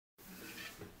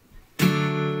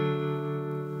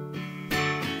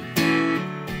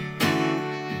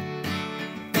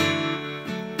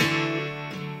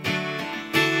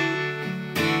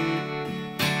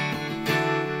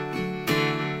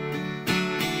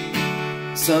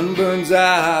Sun burns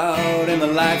out and the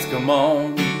lights come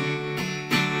on.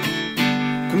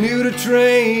 Commuter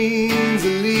trains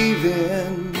are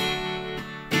leaving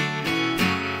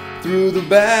through the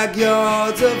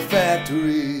backyards of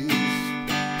factories,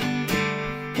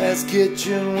 past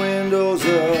kitchen windows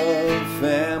of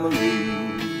families.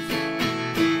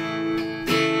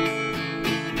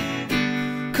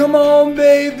 Come on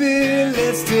baby,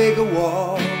 let's take a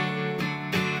walk.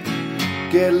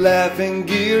 Get laughing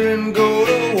gear and go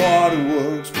to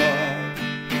Waterworks Park.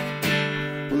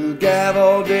 We'll gab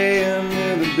all day and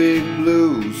hear the big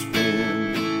blues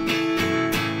spin.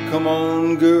 Come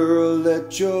on girl,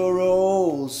 let your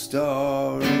old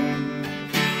star in.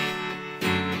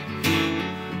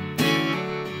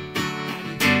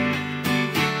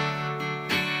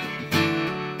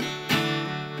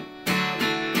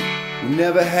 We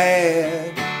never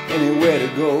had anywhere to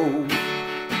go.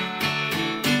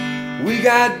 We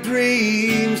got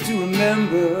dreams to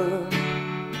remember,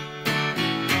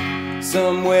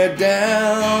 somewhere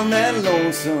down that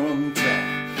lonesome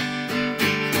track.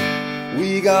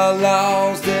 We got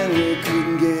lost and we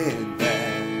couldn't get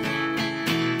back.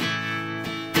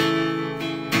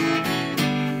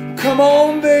 Come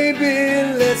on baby,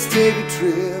 let's take a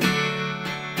trip.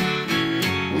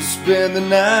 We'll spend the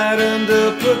night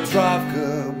under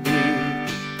Petrovka Bridge.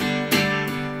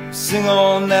 Sing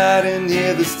all night and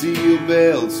hear the steel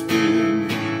bells spin.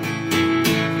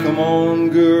 Come on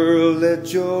girl,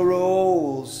 let your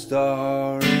old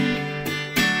star in.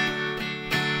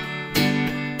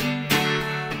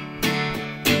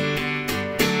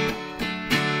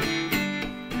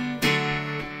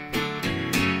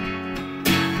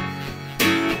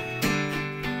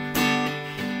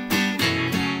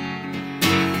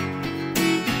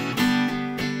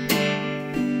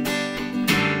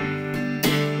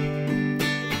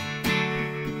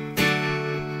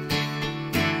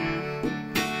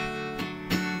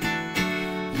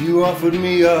 You offered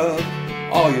me up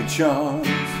all your charms.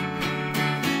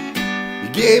 You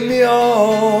gave me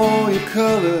all your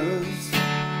colors.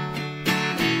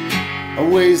 I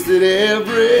wasted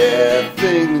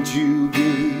everything that you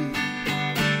gave,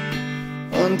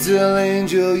 until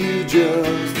angel you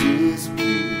just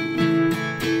disappeared.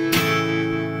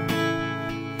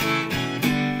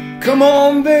 Come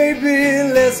on baby,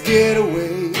 let's get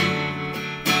away.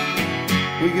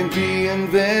 We can be in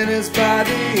Venice by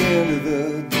the end of the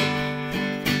day.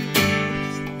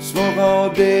 Smoke all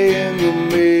day and you'll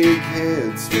make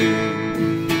heads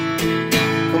spin.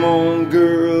 Come on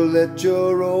girl, let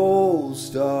your old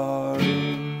star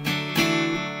in.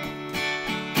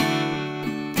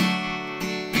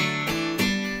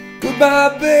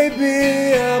 Goodbye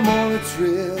baby, I'm on a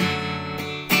trip.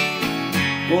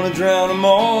 Gonna drown them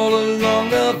all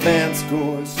along the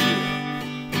Vanscourt Strip.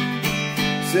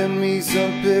 Send me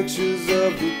some pictures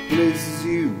of the places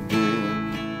you've been.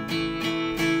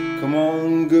 Come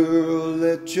on girl,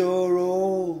 let your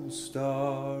old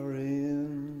star in.